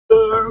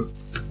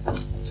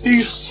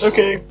Peace.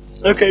 Okay.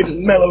 Okay,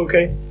 mellow,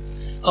 okay.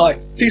 Hi.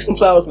 Peace and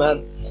flowers,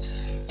 man.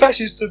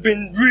 Fascists have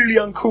been really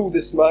uncool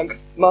this month,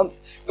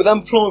 with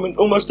unemployment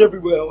almost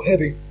everywhere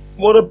heavy.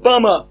 What a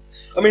bummer.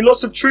 I mean,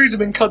 lots of trees have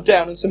been cut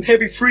down and some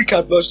heavy freak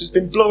outbursts has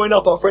been blowing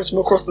up our friends from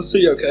across the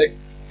sea, okay?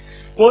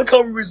 Why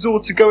can't we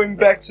resort to going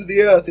back to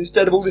the Earth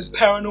instead of all this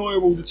paranoia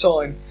all the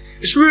time?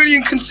 It's really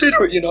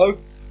inconsiderate, you know.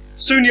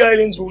 Soon the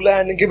aliens will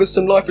land and give us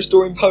some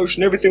life-restoring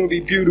potion, everything will be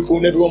beautiful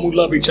and everyone will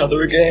love each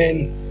other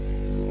again.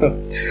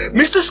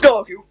 Mr.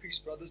 Scargill, peace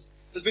brothers,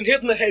 has been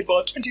hit on the head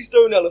by a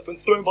 20-stone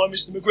elephant thrown by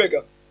Mr.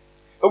 McGregor.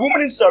 A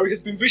woman in Surrey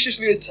has been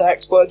viciously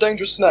attacked by a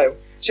dangerous snail.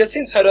 She has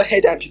since had her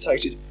head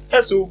amputated.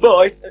 That's all,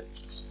 bye.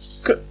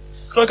 Can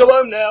I go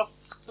home now?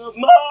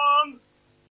 Mum!